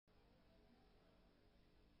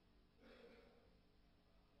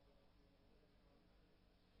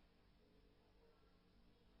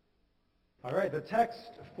All right, the text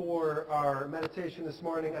for our meditation this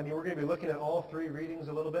morning, we're going to be looking at all three readings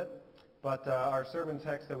a little bit, but our sermon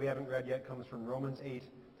text that we haven't read yet comes from Romans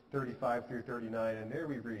 8:35 through 39, and there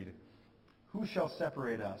we read, "Who shall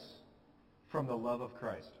separate us from the love of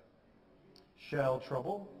Christ? Shall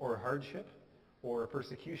trouble or hardship or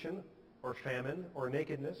persecution or famine or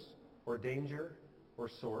nakedness or danger or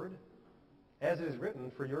sword? As it is written,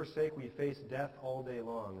 for your sake we face death all day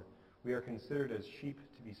long. We are considered as sheep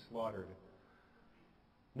to be slaughtered.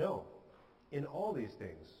 No, in all these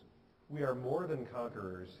things we are more than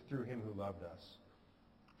conquerors through him who loved us.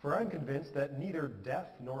 For I am convinced that neither death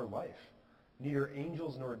nor life, neither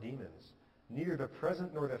angels nor demons, neither the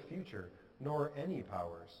present nor the future, nor any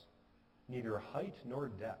powers, neither height nor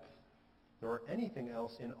depth, nor anything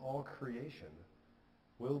else in all creation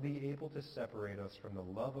will be able to separate us from the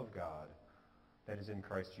love of God that is in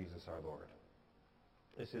Christ Jesus our Lord."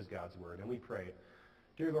 This is God's word, and we pray.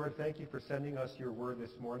 Dear Lord, thank you for sending us your word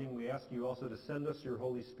this morning. We ask you also to send us your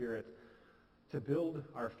Holy Spirit to build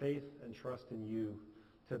our faith and trust in you,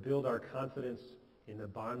 to build our confidence in the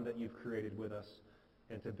bond that you've created with us,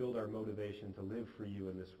 and to build our motivation to live for you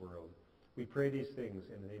in this world. We pray these things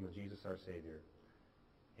in the name of Jesus our Savior.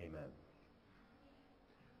 Amen.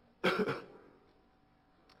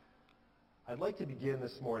 I'd like to begin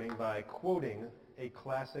this morning by quoting a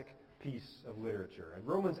classic piece of literature. And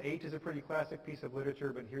Romans 8 is a pretty classic piece of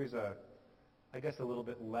literature, but here's a little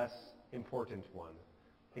bit less important one.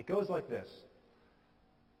 It goes like this.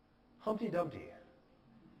 Humpty Dumpty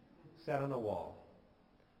sat on a wall.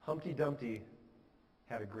 Humpty Dumpty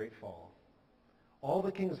had a great fall. All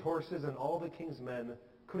the king's horses and all the king's men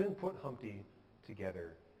couldn't put Humpty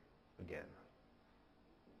together again.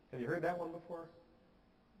 Have you heard that one before?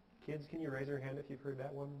 Kids, can you raise your hand if you've heard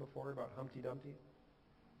that one before about Humpty Dumpty?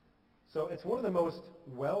 So it's one of the most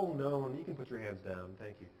well-known, you can put your hands down,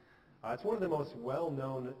 thank you. It's one of the most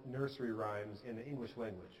well-known nursery rhymes in the English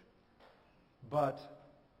language. But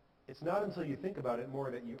it's not until you think about it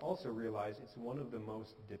more that you also realize it's one of the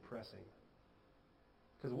most depressing.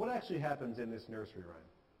 Because what actually happens in this nursery rhyme?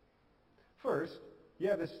 First, you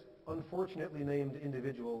have this unfortunately named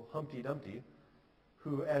individual, Humpty Dumpty,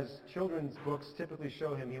 who, as children's books typically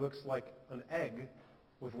show him, he looks like an egg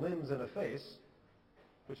with limbs and a face,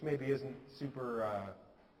 which maybe isn't super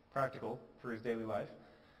practical for his daily life.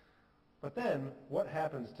 But then, what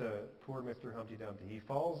happens to poor Mr. Humpty Dumpty? He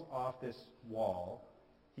falls off this wall,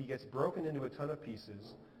 he gets broken into a ton of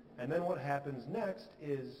pieces, and then what happens next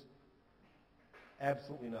is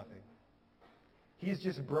absolutely nothing. He's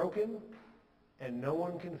just broken, and no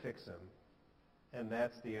one can fix him. And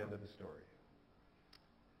that's the end of the story.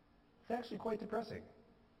 It's actually quite depressing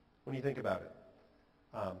when you think about it.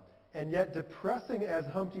 And yet, depressing as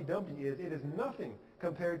Humpty Dumpty is, it is nothing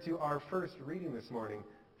compared to our first reading this morning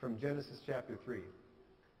from Genesis chapter 3.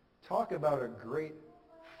 Talk about a great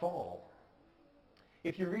fall.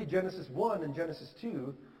 If you read Genesis 1 and Genesis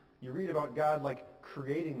 2, you read about God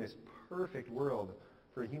creating this perfect world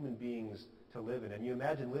for human beings to live in. And you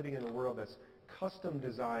imagine living in a world that's custom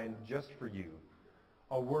designed just for you.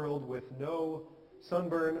 A world with no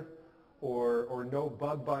sunburn or no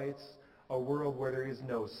bug bites. A world where there is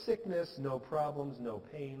no sickness, no problems, no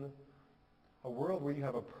pain. A world where you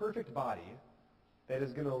have a perfect body that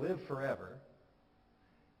is going to live forever.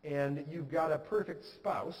 And you've got a perfect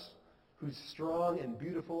spouse who's strong and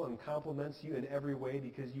beautiful and complements you in every way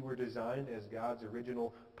because you were designed as God's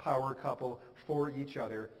original power couple for each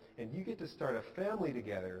other. And you get to start a family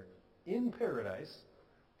together in paradise,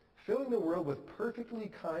 filling the world with perfectly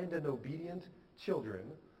kind and obedient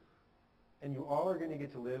children. And you all are going to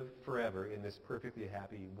get to live forever in this perfectly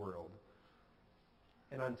happy world.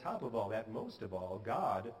 And on top of all that, most of all,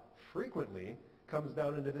 God frequently comes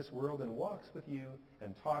down into this world and walks with you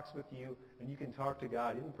and talks with you, and you can talk to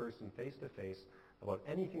God in person, face to face, about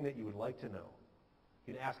anything that you would like to know.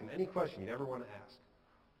 You can ask him any question you'd ever want to ask.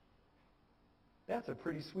 That's a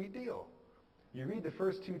pretty sweet deal. You read the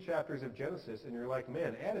first 2 chapters of Genesis, and you're like,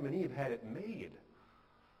 man, Adam and Eve had it made.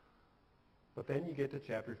 But then you get to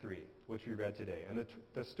chapter 3, which we read today. And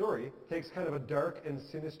the story takes kind of a dark and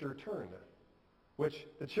sinister turn, which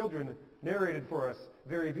the children narrated for us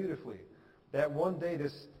very beautifully. That one day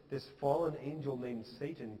this fallen angel named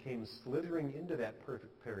Satan came slithering into that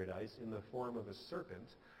perfect paradise in the form of a serpent,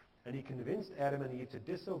 and he convinced Adam and Eve to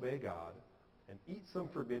disobey God and eat some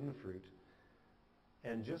forbidden fruit.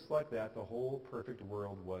 And just like that, the whole perfect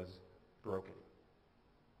world was broken.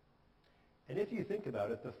 And if you think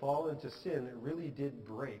about it, the fall into sin really did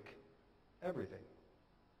break everything.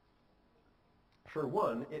 For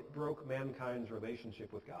one, it broke mankind's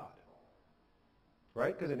relationship with God.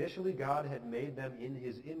 Right? Because initially God had made them in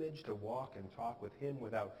his image to walk and talk with him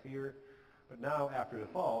without fear. But now, after the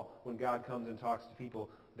fall, when God comes and talks to people,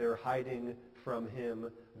 they're hiding from him.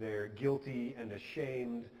 They're guilty and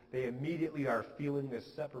ashamed. They immediately are feeling this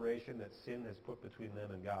separation that sin has put between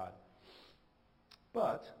them and God.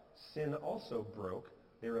 But sin also broke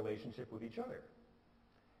their relationship with each other.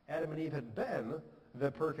 Adam and Eve had been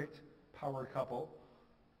the perfect power couple,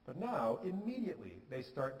 but now, immediately, they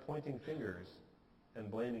start pointing fingers and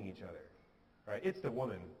blaming each other. Right? It's the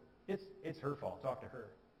woman. It's her fault. Talk to her.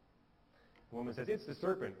 The woman says, it's the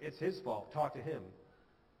serpent. It's his fault. Talk to him.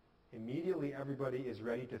 Immediately, everybody is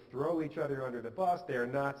ready to throw each other under the bus. They are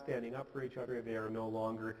not standing up for each other. They are no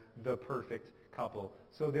longer the perfect couple.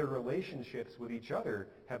 So their relationships with each other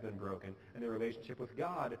have been broken, and their relationship with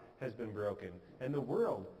God has been broken, and the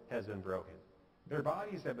world has been broken. Their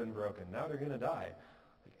bodies have been broken. Now they're going to die.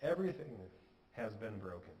 Everything has been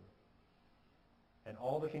broken. And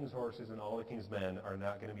all the king's horses and all the king's men are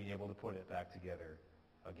not going to be able to put it back together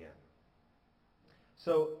again.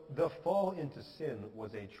 So the fall into sin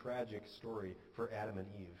was a tragic story for Adam and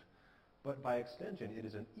Eve. But by extension, it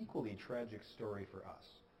is an equally tragic story for us.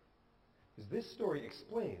 Because this story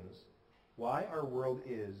explains why our world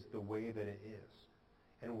is the way that it is,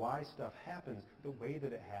 and why stuff happens the way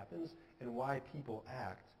that it happens, and why people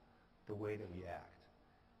act the way that we act.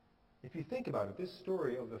 If you think about it, this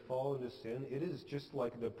story of the fall into sin, it is just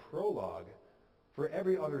like the prologue for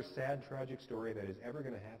every other sad, tragic story that is ever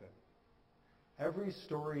going to happen. Every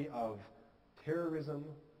story of terrorism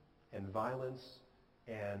and violence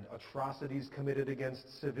and atrocities committed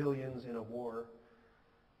against civilians in a war,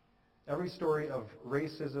 every story of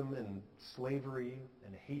racism and slavery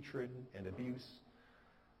and hatred and abuse,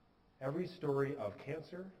 every story of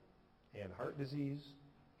cancer and heart disease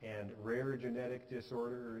and rare genetic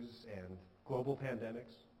disorders and global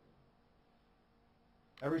pandemics,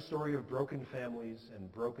 every story of broken families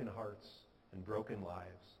and broken hearts and broken lives.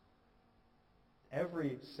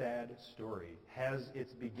 Every sad story has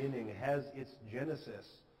its beginning, has its genesis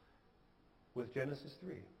with Genesis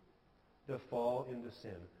 3, the fall into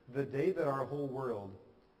sin, the day that our whole world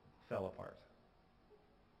fell apart.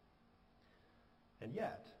 And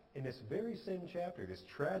yet, in this very same chapter, this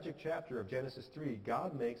tragic chapter of Genesis 3,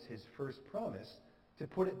 God makes his first promise to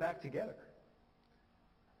put it back together.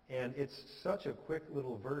 And it's such a quick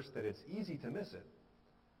little verse that it's easy to miss it.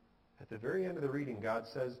 At the very end of the reading, God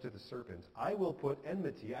says to the serpent, I will put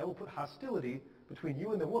enmity, I will put hostility between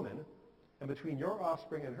you and the woman, and between your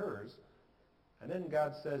offspring and hers. And then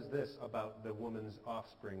God says this about the woman's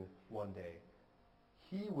offspring one day.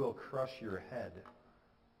 He will crush your head,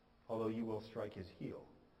 although you will strike his heel.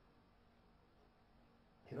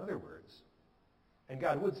 In other words, and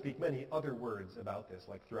God would speak many other words about this,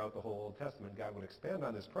 like throughout the whole Old Testament, God would expand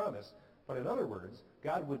on this promise, but in other words,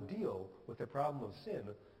 God would deal with the problem of sin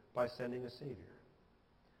by sending a Savior.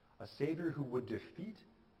 A Savior who would defeat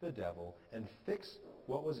the devil and fix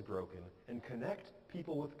what was broken and connect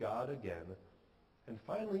people with God again, and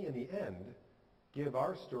finally, in the end, give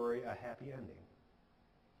our story a happy ending,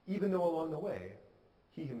 even though along the way,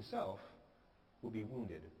 he himself will be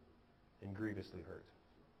wounded and grievously hurt.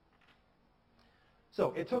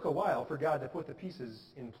 So it took a while for God to put the pieces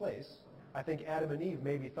in place. I think Adam and Eve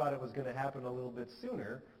maybe thought it was going to happen a little bit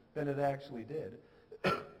sooner than it actually did.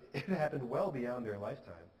 It happened well beyond their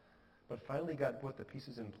lifetime. But finally God put the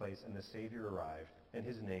pieces in place and the Savior arrived, and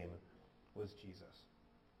his name was Jesus.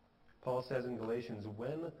 Paul says in Galatians,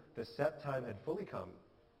 when the set time had fully come,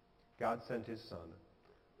 God sent his Son,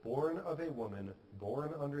 born of a woman,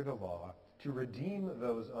 born under the law, to redeem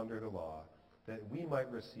those under the law, that we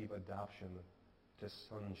might receive adoption to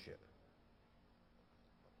sonship.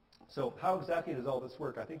 So how exactly does all this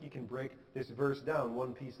work? I think you can break this verse down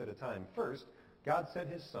one piece at a time. First, God sent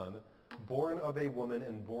his Son, born of a woman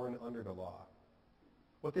and born under the law.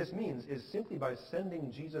 What this means is simply by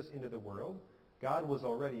sending Jesus into the world, God was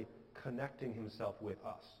already connecting himself with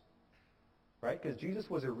us. Right? Because Jesus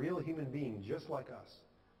was a real human being just like us.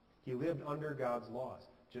 He lived under God's laws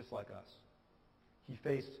just like us. He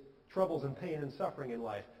faced troubles and pain and suffering in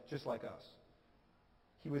life just like us.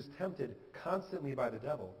 He was tempted constantly by the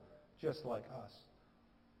devil just like us.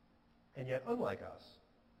 And yet, unlike us,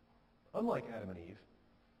 unlike Adam and Eve,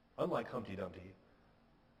 unlike Humpty Dumpty,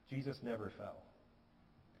 Jesus never fell.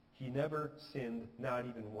 He never sinned, not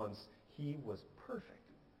even once. He was perfect.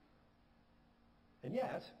 And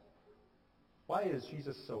yet, why is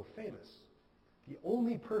Jesus so famous? The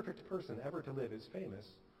only perfect person ever to live is famous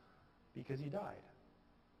because he died.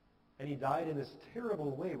 And he died in this terrible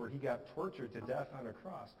way where he got tortured to death on a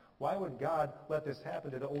cross. Why would God let this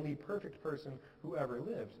happen to the only perfect person who ever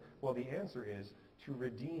lived? Well, the answer is to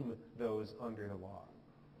redeem those under the law.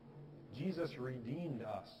 Jesus redeemed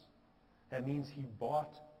us. That means he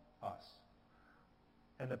bought us.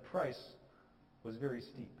 And the price was very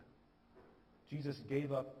steep. Jesus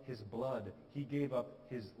gave up his blood. He gave up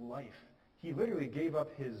his life. He literally gave up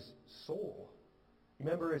his soul.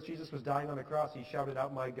 Remember, as Jesus was dying on the cross, he shouted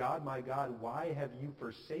out, my God, why have you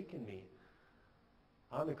forsaken me?"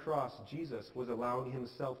 On the cross, Jesus was allowing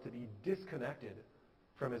himself to be disconnected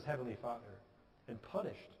from his heavenly Father and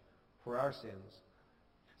punished for our sins,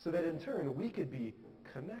 so that in turn we could be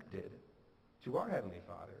connected to our heavenly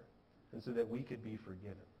Father, and so that we could be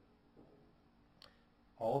forgiven.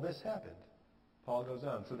 All this happened, Paul goes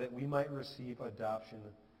on, so that we might receive adoption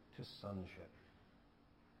to sonship.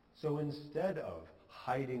 So instead of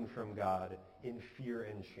hiding from God in fear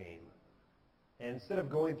and shame, and instead of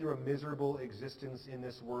going through a miserable existence in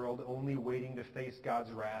this world, only waiting to face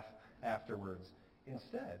God's wrath afterwards,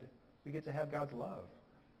 instead, we get to have God's love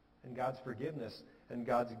and God's forgiveness and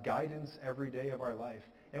God's guidance every day of our life.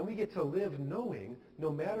 And we get to live knowing, no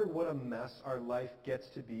matter what a mess our life gets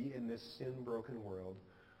to be in this sin-broken world,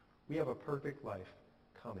 we have a perfect life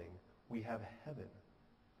coming. We have heaven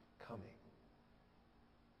coming.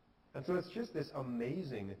 And so it's just this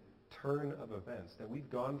amazing turn of events that we've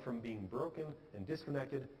gone from being broken and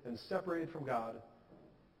disconnected and separated from God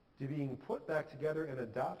to being put back together and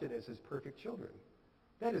adopted as his perfect children.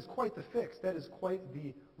 That is quite the fix. That is quite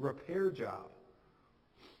the repair job.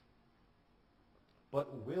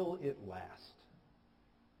 But will it last?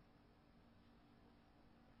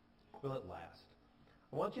 Will it last?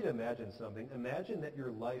 I want you to imagine something. Imagine that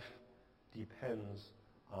your life depends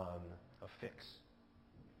on a fix.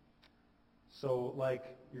 So, like,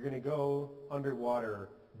 you're going to go underwater,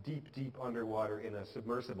 deep underwater in a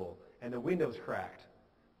submersible, and the window's cracked,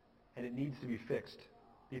 and it needs to be fixed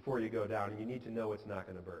before you go down, and you need to know it's not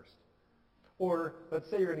going to burst. Or, let's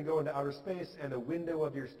say you're going to go into outer space, and the window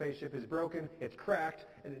of your spaceship is broken, it's cracked,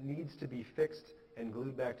 and it needs to be fixed and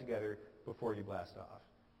glued back together before you blast off.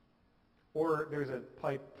 Or there's a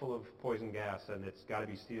pipe full of poison gas, and it's got to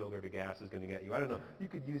be sealed, or the gas is going to get you. I don't know. You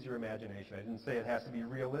could use your imagination. I didn't say it has to be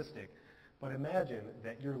realistic. But imagine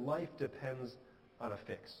that your life depends on a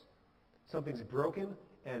fix. Something's broken,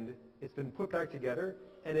 and it's been put back together,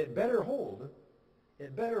 and it better hold.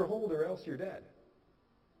 It better hold, or else you're dead.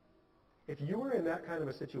 If you were in that kind of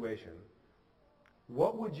a situation,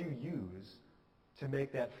 what would you use to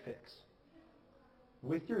make that fix?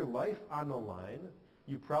 With your life on the line,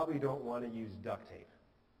 you probably don't want to use duct tape.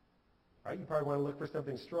 Right? You probably want to look for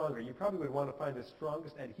something stronger. You probably would want to find the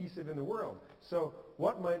strongest adhesive in the world. So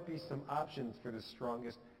what might be some options for the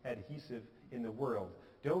strongest adhesive in the world?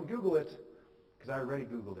 Don't Google it, because I already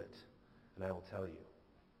Googled it, and I will tell you.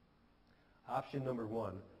 Option number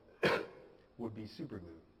one would be super glue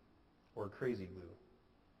or crazy glue.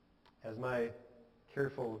 As my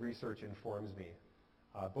careful research informs me,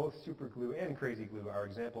 both super glue and crazy glue are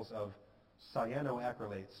examples of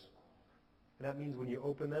cyanoacrylates. And that means when you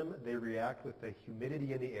open them, they react with the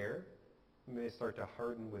humidity in the air, and they start to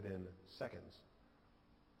harden within seconds.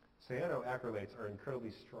 Cyanoacrylates are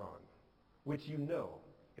incredibly strong, which you know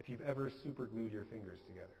if you've ever superglued your fingers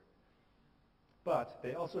together. But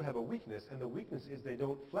they also have a weakness, and the weakness is they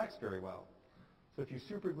don't flex very well. So if you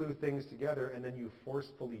superglue things together and then you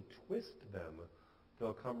forcefully twist them,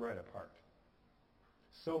 they'll come right apart.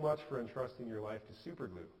 So much for entrusting your life to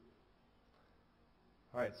superglue.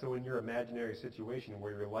 All right, so in your imaginary situation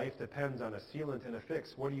where your life depends on a sealant and a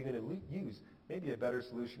fix, what are you going to use? Maybe a better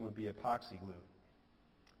solution would be epoxy glue.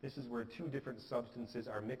 This is where two different substances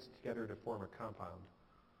are mixed together to form a compound.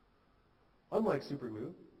 Unlike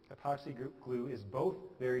superglue, epoxy glue is both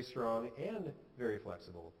very strong and very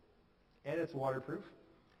flexible. And it's waterproof,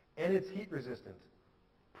 and it's heat resistant.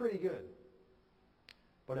 Pretty good.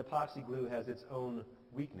 But epoxy glue has its own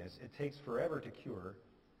weakness. It takes forever to cure,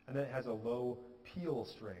 and then it has a low peel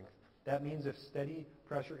strength. That means if steady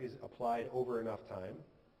pressure is applied over enough time,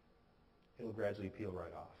 it'll gradually peel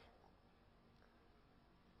right off.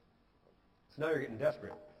 So now you're getting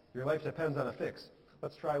desperate. Your life depends on a fix.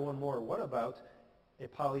 Let's try one more. What about a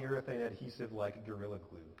polyurethane adhesive like Gorilla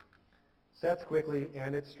Glue? Sets quickly,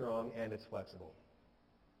 and it's strong, and it's flexible.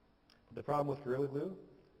 But the problem with Gorilla Glue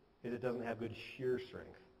is it doesn't have good shear strength.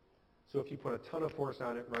 So if you put a ton of force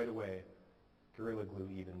on it right away, Gorilla Glue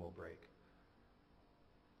even will break.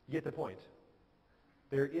 You get the point.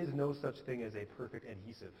 There is no such thing as a perfect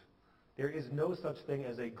adhesive. There is no such thing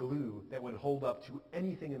as a glue that would hold up to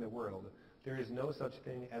anything in the world. There is no such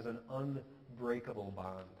thing as an unbreakable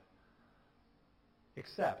bond,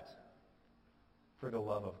 except for the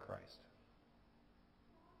love of Christ.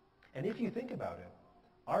 And if you think about it,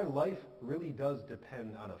 Our life really does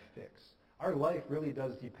depend on a fix. Our life really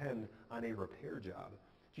does depend on a repair job.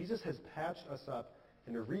 Jesus has patched us up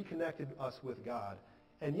and reconnected us with God,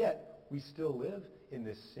 and yet we still live in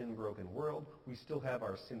this sin-broken world. We still have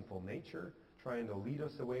our sinful nature trying to lead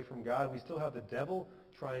us away from God. We still have the devil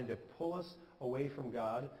trying to pull us away from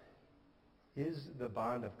God. Is the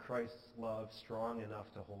bond of Christ's love strong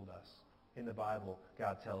enough to hold us? In the Bible,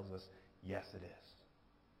 God tells us, yes, it is.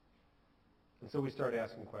 And so we start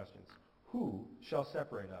asking questions. Who shall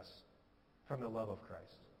separate us from the love of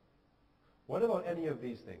Christ? What about any of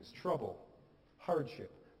these things? Trouble,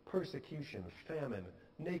 hardship, persecution, famine,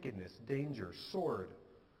 nakedness, danger, sword?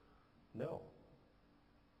 No.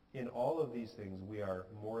 In all of these things, we are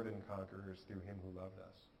more than conquerors through him who loved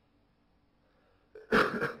us.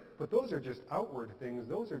 But those are just outward things.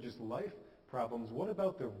 Those are just life problems. What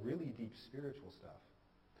about the really deep spiritual stuff?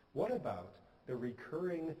 What about the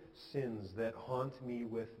recurring sins that haunt me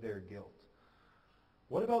with their guilt?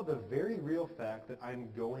 What about the very real fact that I'm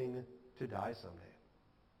going to die someday?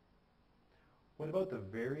 What about the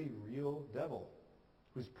very real devil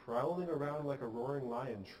who's prowling around like a roaring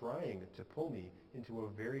lion trying to pull me into a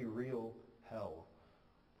very real hell?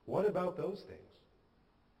 What about those things?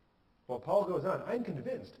 Well, Paul goes on, I'm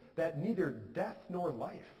convinced that neither death nor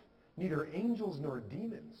life, neither angels nor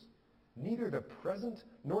demons, neither the present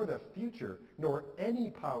nor the future, nor any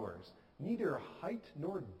powers, neither height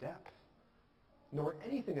nor depth, nor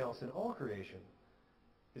anything else in all creation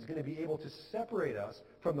is going to be able to separate us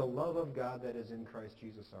from the love of God that is in Christ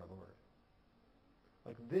Jesus our Lord.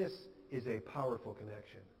 Like, this is a powerful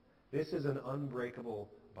connection. This is an unbreakable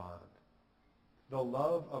bond. The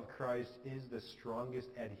love of Christ is the strongest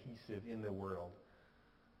adhesive in the world.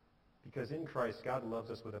 Because in Christ, God loves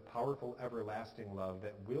us with a powerful, everlasting love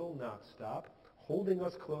that will not stop holding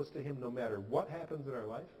us close to him no matter what happens in our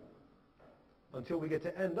life until we get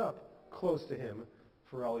to end up close to him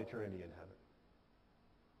for all eternity in heaven.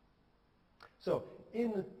 So,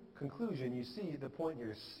 in conclusion, you see the point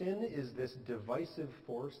here. Sin is this divisive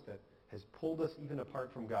force that has pulled us even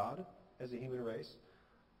apart from God as a human race.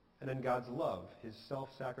 And then God's love, his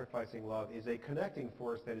self-sacrificing love, is a connecting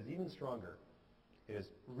force that is even stronger. It has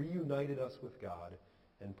reunited us with God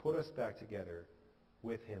and put us back together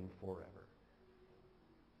with him forever.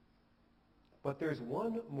 But there's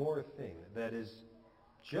one more thing that is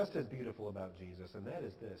just as beautiful about Jesus, and that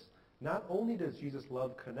is this. Not only does Jesus'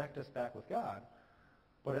 love connect us back with God,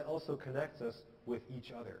 but it also connects us with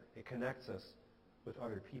each other. It connects us with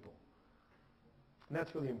other people. And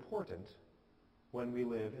that's really important when we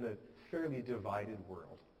live in a fairly divided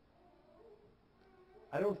world.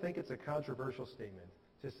 I don't think it's a controversial statement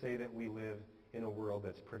to say that we live in a world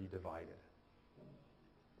that's pretty divided.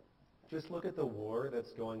 Just look at the war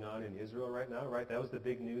that's going on in Israel right now, right? That was the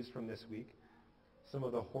big news from this week. Some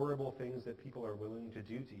of the horrible things that people are willing to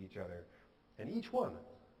do to each other. And each one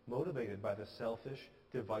motivated by the selfish,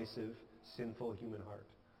 divisive, sinful human heart.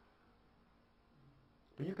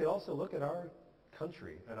 But you could also look at our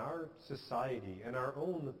country and our society and our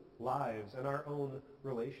own lives and our own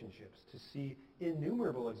relationships to see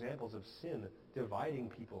innumerable examples of sin dividing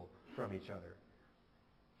people from each other.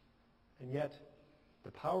 And yet,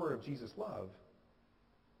 the power of Jesus' love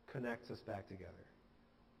connects us back together.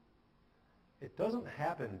 It doesn't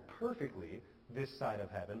happen perfectly this side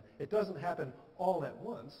of heaven. It doesn't happen all at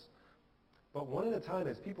once. But one at a time,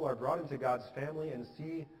 as people are brought into God's family and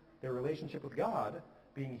see their relationship with God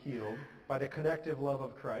being healed by the connective love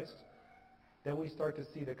of Christ, then we start to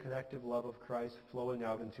see the connective love of Christ flowing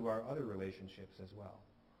out into our other relationships as well.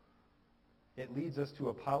 It leads us to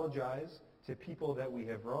apologize to people that we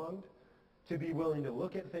have wronged, to be willing to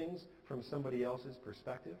look at things from somebody else's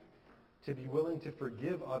perspective, to be willing to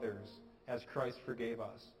forgive others as Christ forgave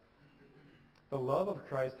us. The love of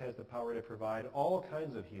Christ has the power to provide all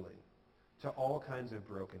kinds of healing to all kinds of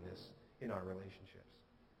brokenness in our relationships.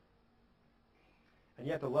 And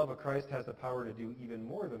yet the love of Christ has the power to do even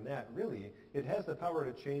more than that, really. It has the power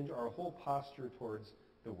to change our whole posture towards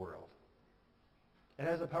the world. It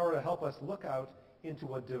has the power to help us look out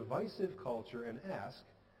into a divisive culture and ask,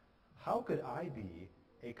 how could I be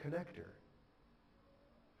a connector?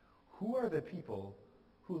 Who are the people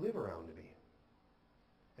who live around me?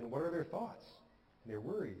 And what are their thoughts, their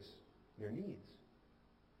worries, their needs?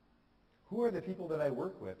 Who are the people that I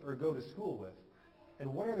work with or go to school with?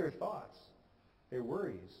 And what are their thoughts, their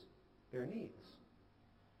worries, their needs?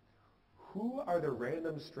 Who are the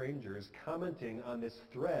random strangers commenting on this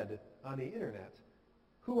thread on the internet?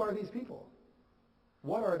 Who are these people?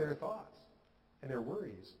 What are their thoughts and their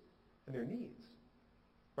worries and their needs?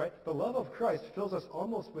 Right? The love of Christ fills us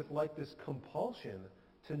almost with like this compulsion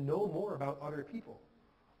to know more about other people.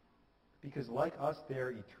 because like us, they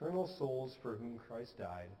are eternal souls for whom Christ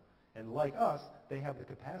died, and like us, they have the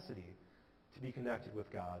capacity to be connected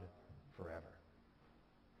with God forever.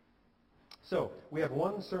 So, we have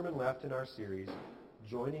one sermon left in our series,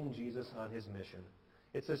 Joining Jesus on His Mission.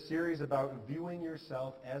 It's a series about viewing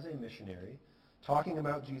yourself as a missionary, talking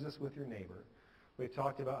about Jesus with your neighbor. We've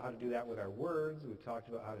talked about how to do that with our words. We've talked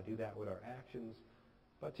about how to do that with our actions.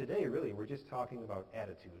 But today, really, we're just talking about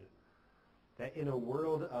attitude. That in a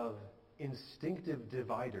world of instinctive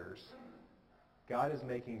dividers, God is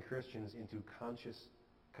making Christians into conscious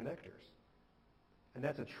connectors. And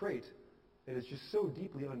that's a trait that is just so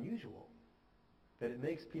deeply unusual that it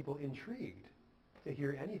makes people intrigued to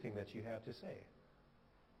hear anything that you have to say,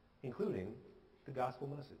 including the gospel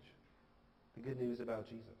message, the good news about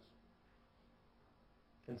Jesus.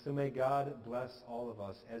 And so may God bless all of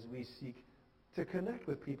us as we seek to connect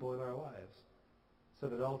with people in our lives so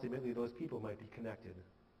that ultimately those people might be connected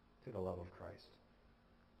to the love of Christ.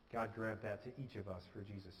 God grant that to each of us for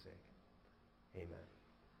Jesus' sake. Amen.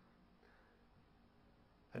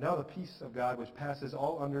 And now the peace of God, which passes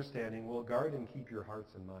all understanding, will guard and keep your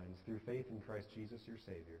hearts and minds through faith in Christ Jesus, your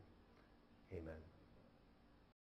Savior. Amen.